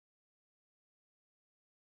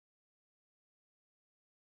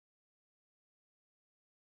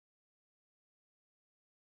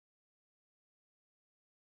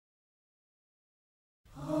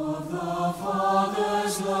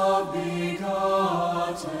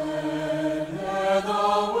begotten, ere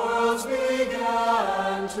the worlds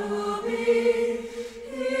began to be.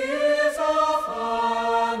 He is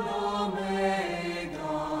Alpha and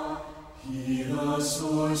Omega, He the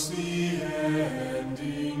source, the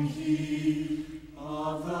ending, He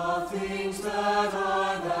of the things that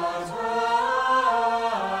are, that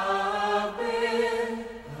have been,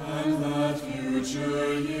 and that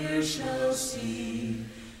future years shall see,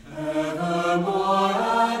 evermore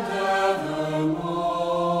and evermore.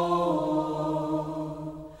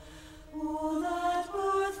 Oh, that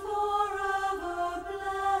birth forever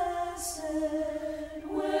blessed,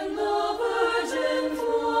 when the Virgin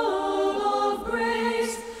full of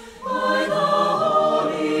grace, by the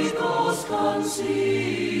Holy Ghost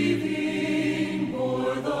conceiving,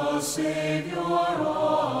 bore the Savior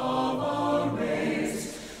of our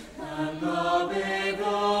race, and the babe the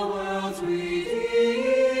world's Redeemer,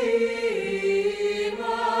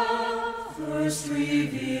 first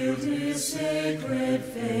revealed His sacred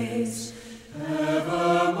face,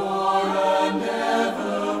 evermore and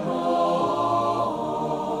evermore.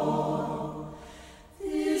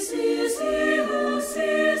 This is He who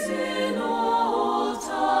sees in all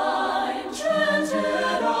time,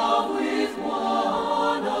 chanted of with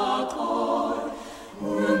one accord,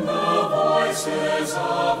 whom the voices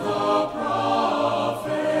of the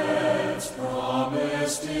prophets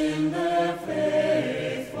promised in their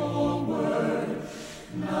faithful word.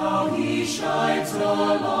 Now He shines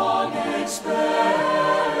along expected.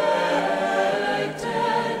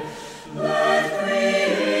 Let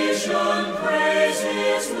creation praise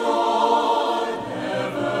His Lord,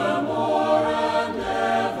 evermore and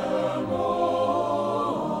evermore.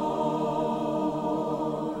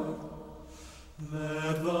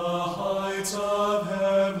 Let the heights of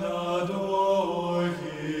heaven adore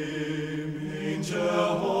Him,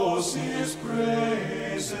 angel hosts His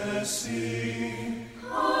praises sing.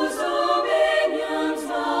 Cause dominions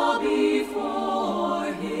bow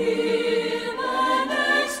before Him, and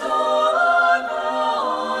extol our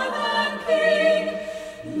God and King.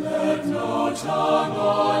 Let no tongue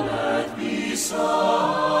on earth be silent,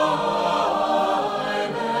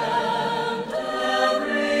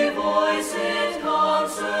 every voice in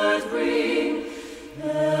concert bring,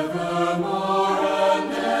 evermore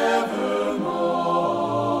and evermore.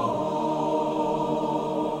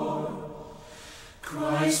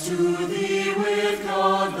 Christ to Thee with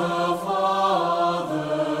God the Father,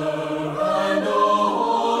 and the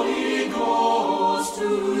Holy Ghost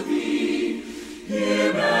to Thee,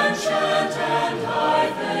 hymn and chant and high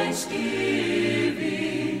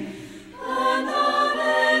thanksgiving, and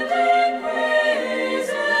unending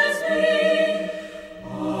praises be.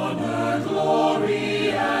 Honor,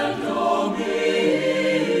 glory, and dominion,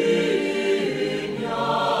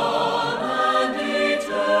 and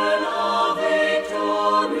eternal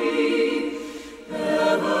victory,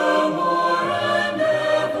 evermore and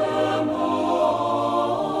evermore.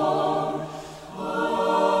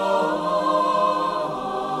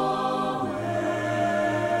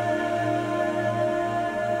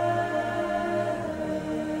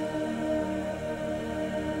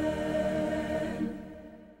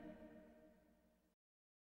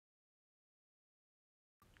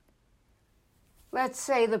 Let's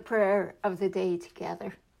say the prayer of the day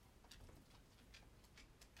together.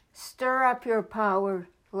 Stir up your power,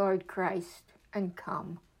 Lord Christ, and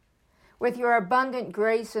come. With your abundant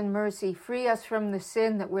grace and mercy, free us from the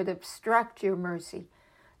sin that would obstruct your mercy,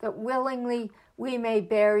 that willingly we may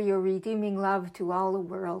bear your redeeming love to all the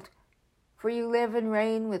world. For you live and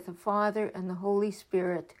reign with the Father and the Holy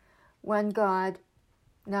Spirit, one God,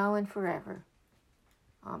 now and forever.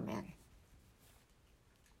 Amen.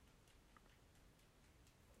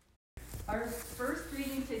 Our first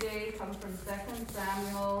reading today comes from 2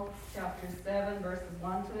 Samuel chapter 7, verses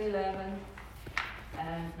 1 to 11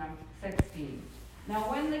 and 16. Now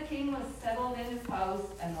when the king was settled in his house,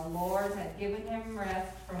 and the Lord had given him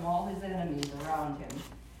rest from all his enemies around him,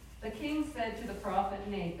 the king said to the prophet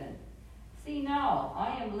Nathan, "See now,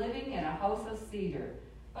 I am living in a house of cedar,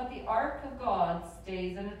 but the ark of God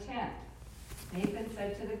stays in a tent." Nathan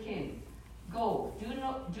said to the king, "Go,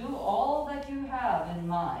 do all that you have in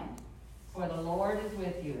mind, for the Lord is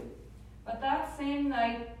with you." But that same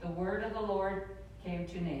night the word of the Lord came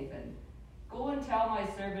to Nathan, "Go and tell my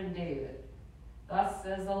servant David, thus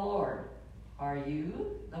says the Lord, are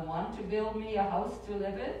you the one to build me a house to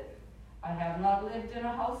live in? I have not lived in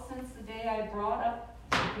a house since the day I brought up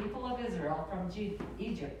the people of Israel from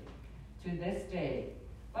Egypt to this day,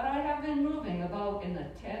 but I have been moving about in the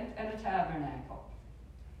tent and a tabernacle.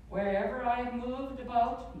 Wherever I have moved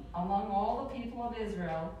about among all the people of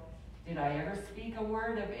Israel, Did I ever speak a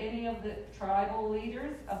word of any of the tribal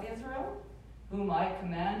leaders of Israel, whom I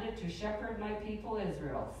commanded to shepherd my people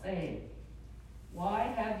Israel, saying, why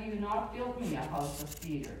have you not built me a house of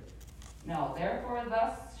cedar? Now therefore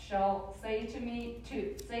thus shall say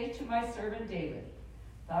to my servant David,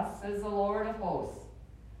 thus says the Lord of hosts,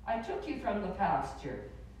 I took you from the pasture,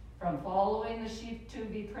 from following the sheep to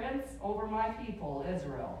be prince over my people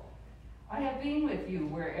Israel. I have been with you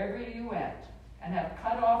wherever you went, and have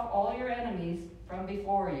cut off all your enemies from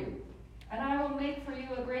before you. And I will make for you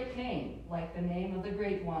a great name, like the name of the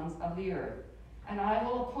great ones of the earth. And I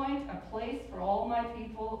will appoint a place for my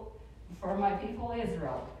people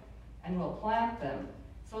Israel, and will plant them,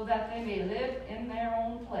 so that they may live in their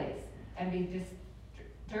own place, and be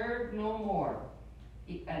disturbed no more.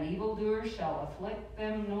 An evildoer shall afflict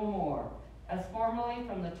them no more, as formerly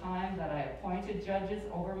from the time that I appointed judges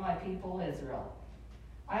over my people Israel.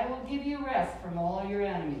 I will give you rest from all your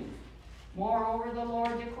enemies. Moreover, the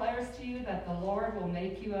Lord declares to you that the Lord will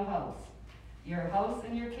make you a house. Your house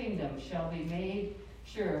and your kingdom shall be made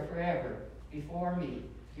sure forever before me.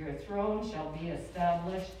 Your throne shall be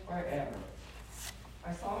established forever.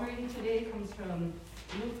 Our psalm reading today comes from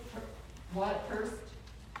Luke 1st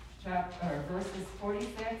chapter, verses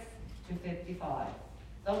 46 to 55.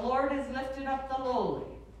 The Lord has lifted up the lowly.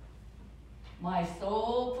 My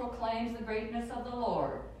soul proclaims the greatness of the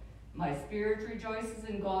Lord. My spirit rejoices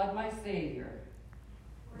in God my Savior.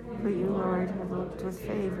 For you, Lord, have looked with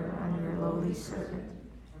favor on your lowly servant.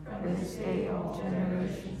 From this day all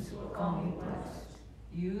generations will call me blessed.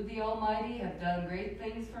 You, the Almighty, have done great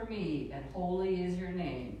things for me, and holy is your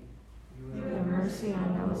name. You have mercy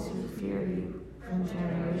on those who fear you from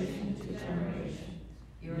generation to generation.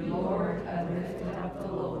 Your Lord hath lifted up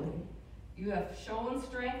the lowly. You have shown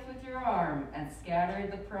strength with your arm, and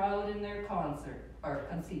scattered the proud in their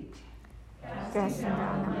conceit. Casting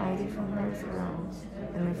down the mighty from their thrones,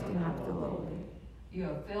 and lifting up the lowly. You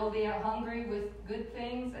have filled the hungry with good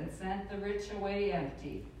things, and sent the rich away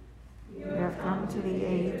empty. You have come to the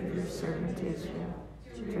aid of your servant Israel,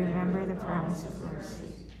 to remember the promise of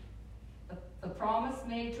mercy. The promise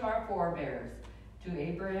made to our forebears, to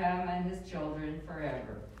Abraham and his children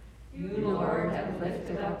forever. You, Lord, have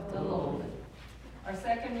lifted up the lowly. Our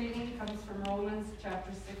second reading comes from Romans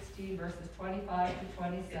chapter 16, verses 25 to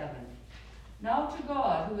 27. Now to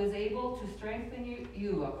God, who is able to strengthen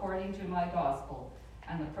you according to my gospel,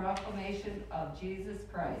 and the proclamation of Jesus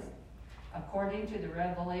Christ, according to the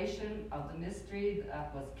revelation of the mystery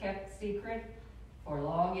that was kept secret for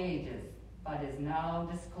long ages, but is now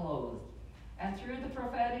disclosed, and through the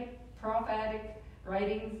prophetic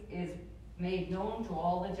writings is made known to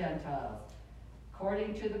all the Gentiles,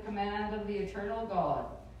 according to the command of the eternal God,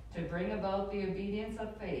 to bring about the obedience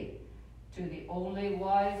of faith to the only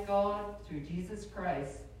wise God, through Jesus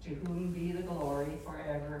Christ, to whom be the glory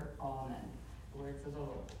forever. Amen. Words of the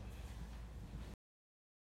Lord.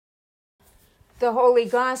 The Holy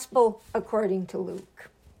Gospel according to Luke.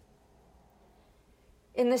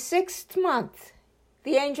 In the 6th month,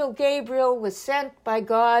 the angel Gabriel was sent by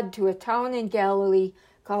God to a town in Galilee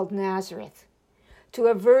called Nazareth, to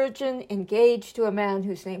a virgin engaged to a man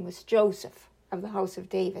whose name was Joseph, of the house of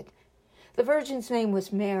David. The virgin's name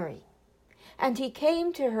was Mary. And he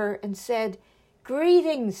came to her and said,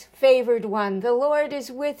 "Greetings, favored one, the Lord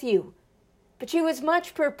is with you." But she was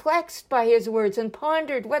much perplexed by his words and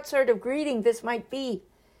pondered what sort of greeting this might be.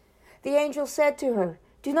 The angel said to her,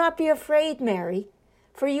 "Do not be afraid, Mary,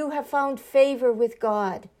 for you have found favor with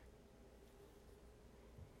God.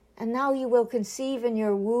 And now you will conceive in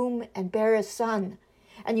your womb and bear a son,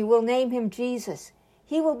 and you will name him Jesus.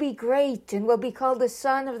 He will be great and will be called the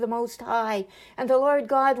Son of the Most High, and the Lord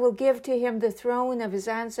God will give to him the throne of his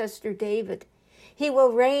ancestor David. He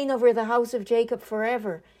will reign over the house of Jacob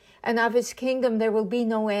forever, and of his kingdom there will be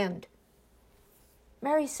no end."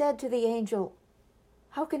 Mary said to the angel,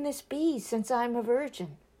 "How can this be, since I am a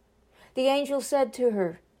virgin?" The angel said to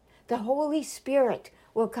her, "The Holy Spirit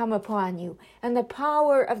will come upon you, and the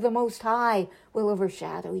power of the Most High will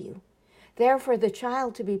overshadow you. Therefore the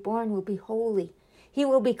child to be born will be holy. He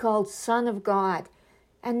will be called Son of God.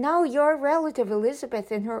 And now your relative Elizabeth,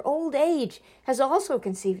 in her old age, has also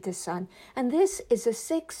conceived a son, and this is the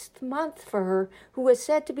 6th month for her who was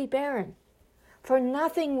said to be barren. For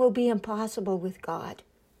nothing will be impossible with God."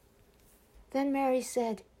 Then Mary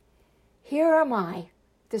said, "Here am I,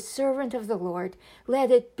 the servant of the Lord. Let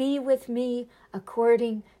it be with me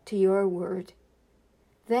according to your word."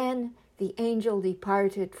 Then the angel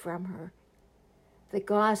departed from her. The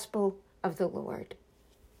Gospel of the Lord.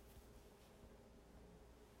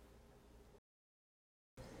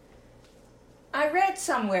 I read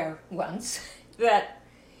somewhere once that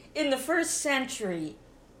in the first century,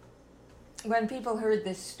 when people heard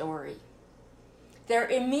this story, their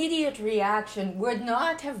immediate reaction would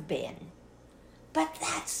not have been, but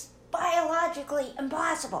that's biologically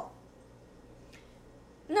impossible.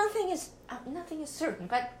 Nothing is certain,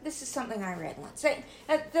 but this is something I read once.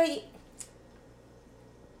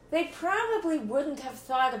 They probably wouldn't have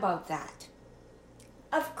thought about that.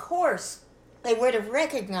 Of course, they would have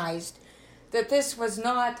recognized that this was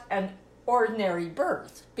not an ordinary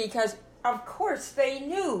birth, because of course they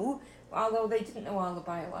knew, although they didn't know all the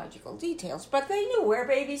biological details, but they knew where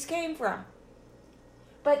babies came from.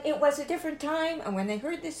 But it was a different time, and when they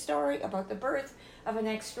heard this story about the birth of an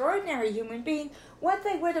extraordinary human being, what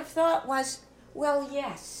they would have thought was, well,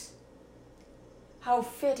 yes, how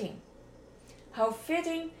fitting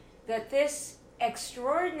that this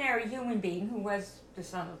extraordinary human being, who was the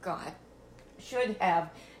Son of God, should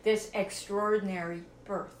have this extraordinary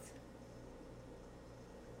birth.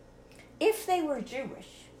 If they were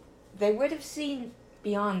Jewish, they would have seen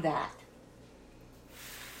beyond that.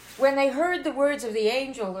 When they heard the words of the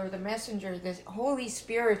angel or the messenger, the Holy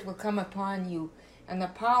Spirit will come upon you, and the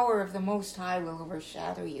power of the Most High will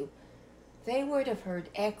overshadow you, they would have heard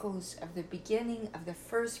echoes of the beginning of the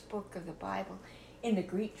first book of the Bible in the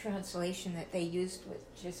Greek translation that they used,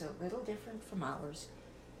 which is a little different from ours.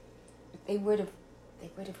 They would have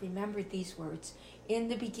remembered these words. In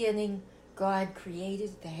the beginning, God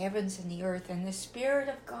created the heavens and the earth, and the Spirit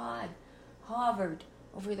of God hovered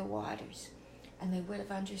over the waters. And they would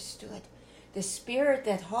have understood. The Spirit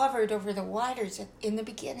that hovered over the waters in the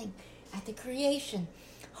beginning, at the creation,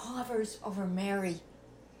 hovers over Mary.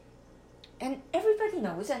 And everybody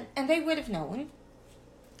knows, and they would have known,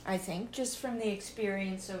 I think, just from the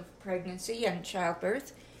experience of pregnancy and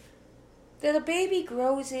childbirth, that a baby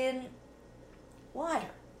grows in water.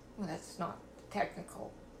 Well, that's not technically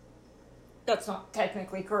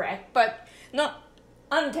correct, but not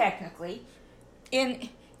untechnically.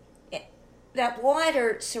 That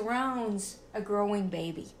water surrounds a growing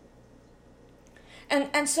baby.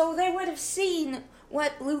 And so they would have seen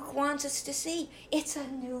what Luke wants us to see. It's a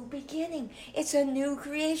new beginning. It's a new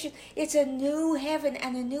creation. It's a new heaven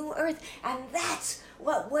and a new earth. And that's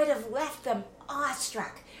what would have left them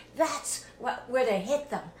awestruck. That's what would have hit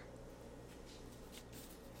them.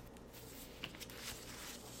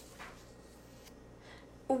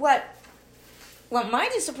 What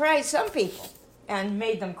might have surprised some people and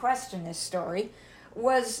made them question this story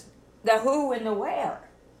was the who and the where.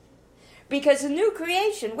 Because the new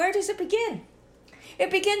creation, where does it begin? It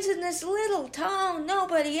begins in this little town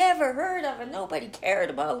nobody ever heard of and nobody cared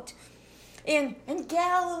about. In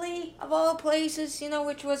Galilee, of all places,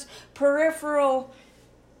 which was peripheral.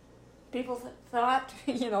 People thought,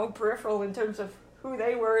 peripheral in terms of who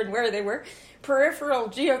they were and where they were. Peripheral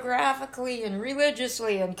geographically and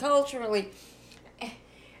religiously and culturally.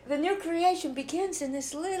 The new creation begins in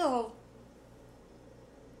this little,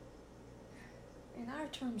 in our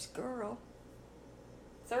terms, girl,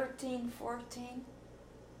 13, 14,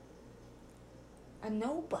 a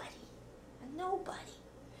nobody.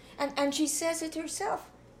 And she says it herself.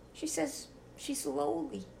 She says she's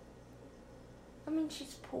lowly. I mean,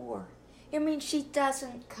 she's poor. It means she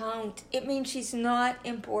doesn't count. It means she's not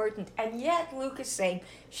important. And yet Luke is saying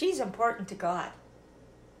she's important to God.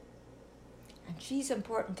 And she's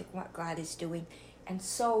important to what God is doing. And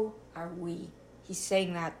so are we. He's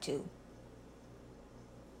saying that too.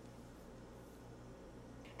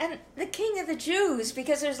 And the King of the Jews,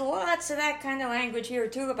 because there's lots of that kind of language here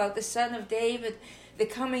too about the Son of David, the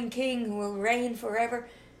coming King who will reign forever.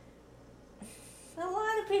 A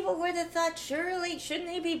lot of people would have thought, surely, shouldn't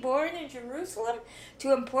he be born in Jerusalem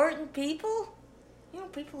to important people?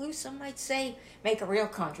 People who some might say make a real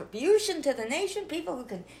contribution to the nation, people who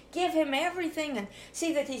can give him everything and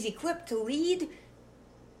see that he's equipped to lead.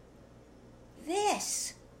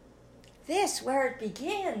 This where it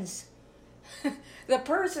begins, the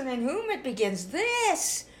person in whom it begins,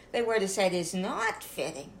 this, they would have said, is not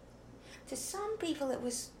fitting. To some people it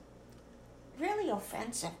was really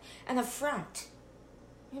offensive, an affront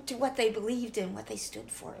to what they believed in, what they stood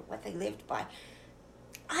for, what they lived by.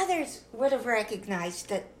 Others would have recognized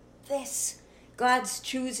that this, God's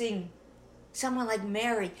choosing someone like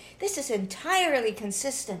Mary, this is entirely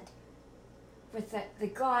consistent with the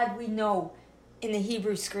God we know in the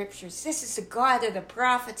Hebrew Scriptures. This is the God of the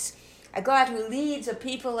prophets, a God who leads a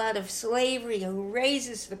people out of slavery, who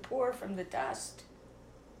raises the poor from the dust.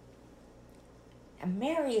 And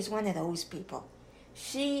Mary is one of those people.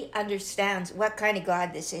 She understands what kind of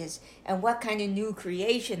God this is and what kind of new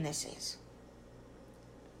creation this is.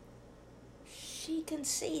 She we can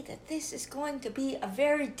see that this is going to be a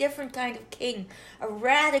very different kind of king, a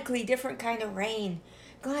radically different kind of reign.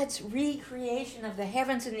 God's recreation of the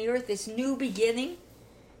heavens and the earth, this new beginning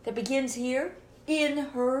that begins here in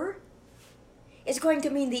her, is going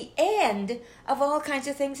to mean the end of all kinds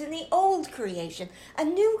of things in the old creation. A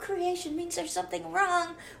new creation means there's something wrong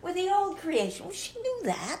with the old creation. Well, she knew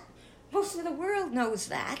that. Most of the world knows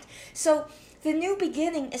that. So the new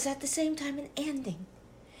beginning is at the same time an ending.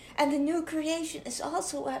 And the new creation is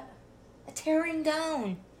also a tearing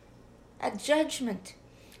down, a judgment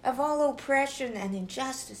of all oppression and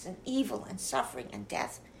injustice and evil and suffering and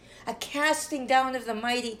death. A casting down of the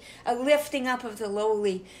mighty, a lifting up of the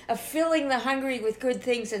lowly, a filling the hungry with good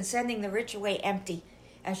things and sending the rich away empty,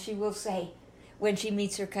 as she will say when she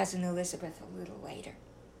meets her cousin Elizabeth a little later.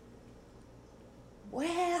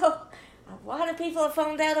 Well, a lot of people have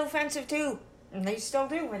found that offensive too, and they still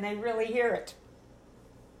do when they really hear it.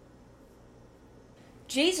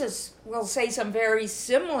 Jesus will say some very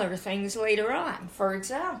similar things later on, for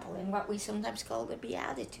example, in what we sometimes call the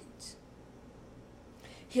Beatitudes.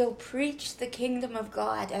 He'll preach the kingdom of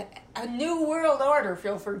God, a new world order, if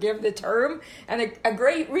you'll forgive the term, and a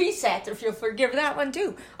great reset, if you'll forgive that one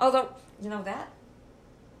too. Although, that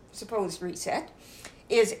supposed reset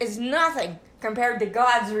is nothing compared to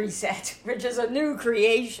God's reset, which is a new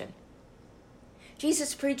creation.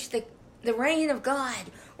 Jesus preached the reign of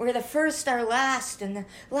God, where the first are last and the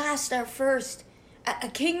last are first, a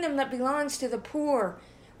kingdom that belongs to the poor,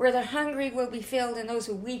 where the hungry will be filled and those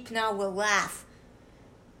who weep now will laugh.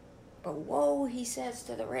 But woe, he says,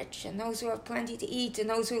 to the rich and those who have plenty to eat and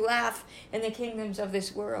those who laugh in the kingdoms of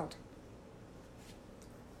this world.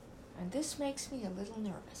 And this makes me a little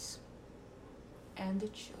nervous. And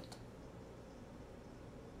it should.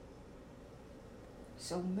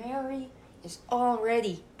 So Mary is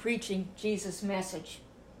already preaching Jesus' message.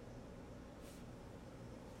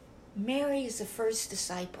 Mary is the first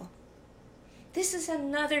disciple. This is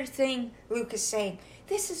another thing Luke is saying.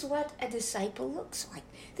 This is what a disciple looks like.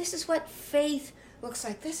 This is what faith looks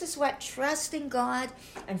like. This is what trusting God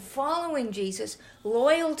and following Jesus,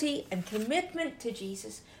 loyalty and commitment to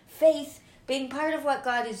Jesus, faith, being part of what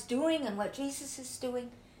God is doing and what Jesus is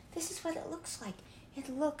doing, this is what it looks like. It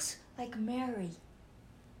looks like Mary.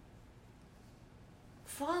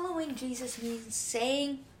 Following Jesus means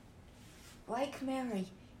saying, like Mary,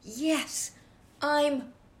 yes,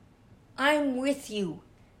 I'm with you.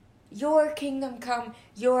 Your kingdom come,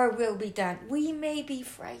 your will be done. We may be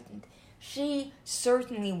frightened. She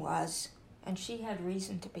certainly was, and she had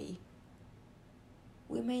reason to be.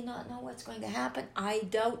 We may not know what's going to happen. I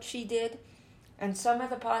doubt she did. And some of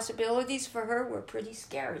the possibilities for her were pretty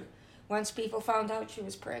scary once people found out she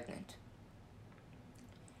was pregnant.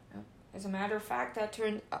 As a matter of fact, that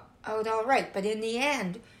turned out all right. But in the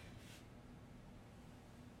end,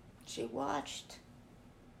 she watched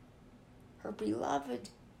her beloved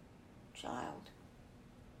child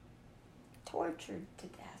tortured to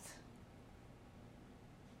death.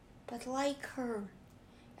 But like her,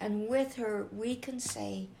 and with her, we can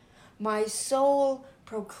say, my soul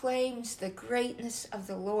proclaims the greatness of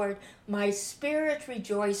the Lord. My spirit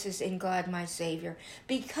rejoices in God my Savior.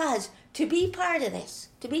 Because to be part of this,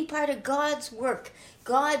 to be part of God's work,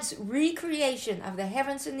 God's recreation of the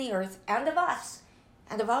heavens and the earth, and of us,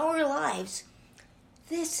 and of our lives,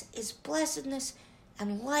 this is blessedness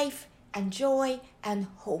and life and joy and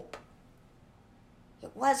hope.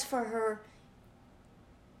 It was for her.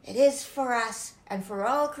 It is for us and for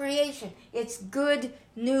all creation. It's good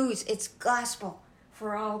news. It's gospel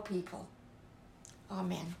for all people.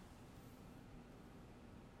 Amen.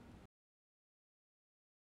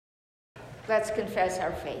 Let's confess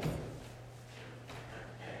our faith.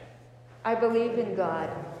 I believe in God,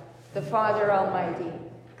 the Father Almighty,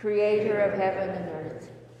 creator of heaven and earth.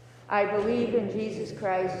 I believe in Jesus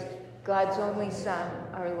Christ, God's only Son,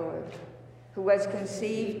 our Lord, who was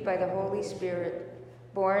conceived by the Holy Spirit,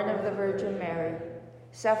 born of the Virgin Mary,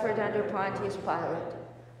 suffered under Pontius Pilate,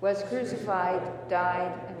 was crucified,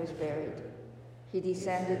 died, and was buried. He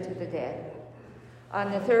descended to the dead.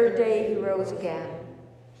 On the third day he rose again.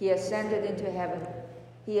 He ascended into heaven.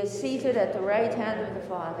 He is seated at the right hand of the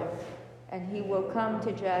Father, and he will come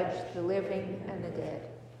to judge the living and the dead.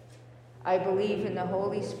 I believe in the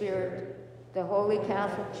Holy Spirit, the Holy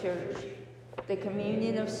Catholic Church, the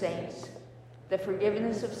communion of saints, the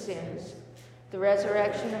forgiveness of sins, the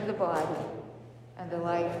resurrection of the body, and the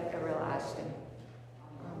life everlasting.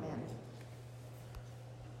 Amen.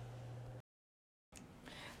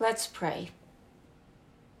 Let's pray.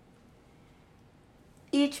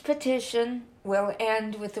 Each petition will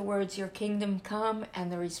end with the words, your kingdom come,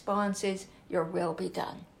 and the response is, your will be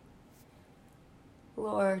done.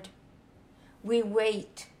 Lord, we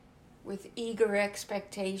wait with eager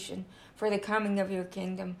expectation for the coming of your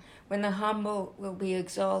kingdom, when the humble will be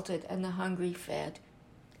exalted and the hungry fed.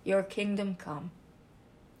 Your kingdom come,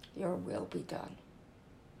 your will be done.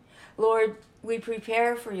 Lord, we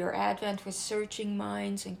prepare for your advent with searching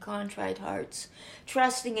minds and contrite hearts,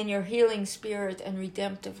 trusting in your healing spirit and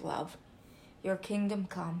redemptive love. Your kingdom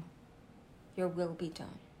come, your will be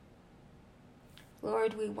done.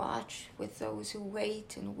 Lord, we watch with those who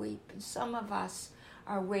wait and weep, and some of us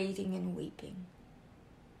are waiting and weeping.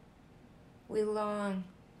 We long,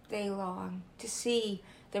 they long, to see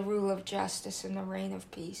the rule of justice and the reign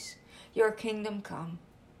of peace. Your kingdom come,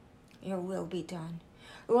 your will be done.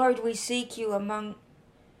 Lord, we seek you among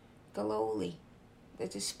the lowly, the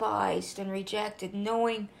despised and rejected,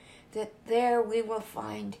 knowing that there we will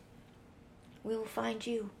find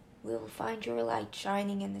you. We will find your light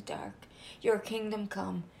shining in the dark. Your kingdom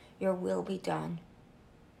come, your will be done.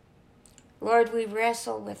 Lord, we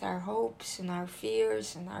wrestle with our hopes and our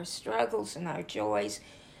fears and our struggles and our joys,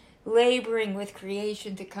 laboring with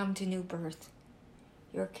creation to come to new birth.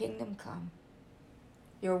 Your kingdom come,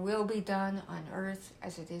 your will be done on earth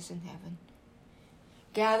as it is in heaven.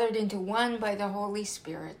 Gathered into one by the Holy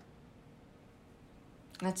Spirit,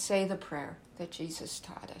 let's say the prayer that Jesus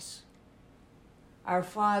taught us. Our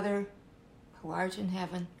Father, who art in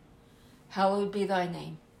heaven, hallowed be thy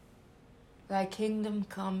name. Thy kingdom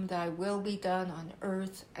come, thy will be done on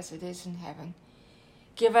earth as it is in heaven.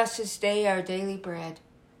 Give us this day our daily bread,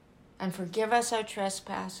 and forgive us our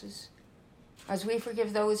trespasses, as we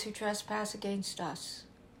forgive those who trespass against us.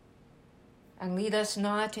 And lead us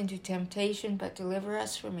not into temptation, but deliver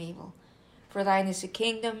us from evil. For thine is the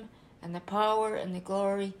kingdom, and the power, and the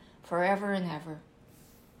glory, forever and ever.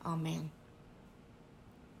 Amen.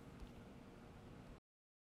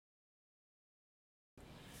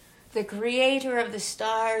 The Creator of the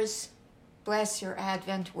stars, bless your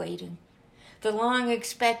Advent waiting. The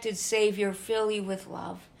long-expected Savior fill you with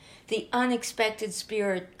love. The unexpected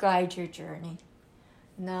Spirit guide your journey,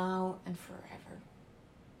 now and forever.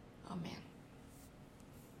 Amen.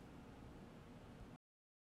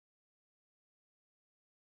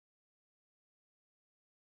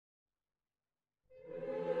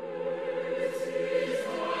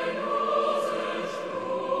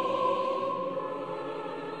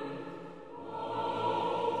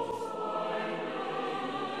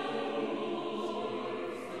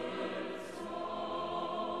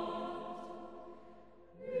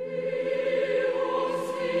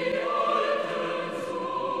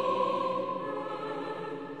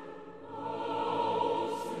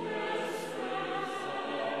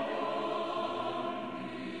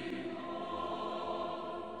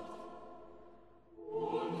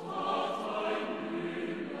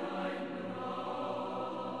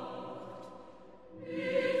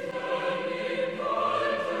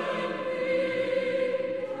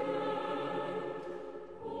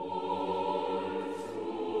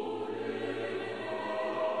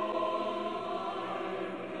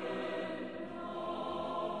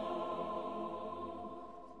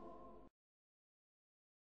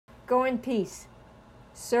 Go in peace.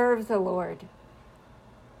 Serve the Lord.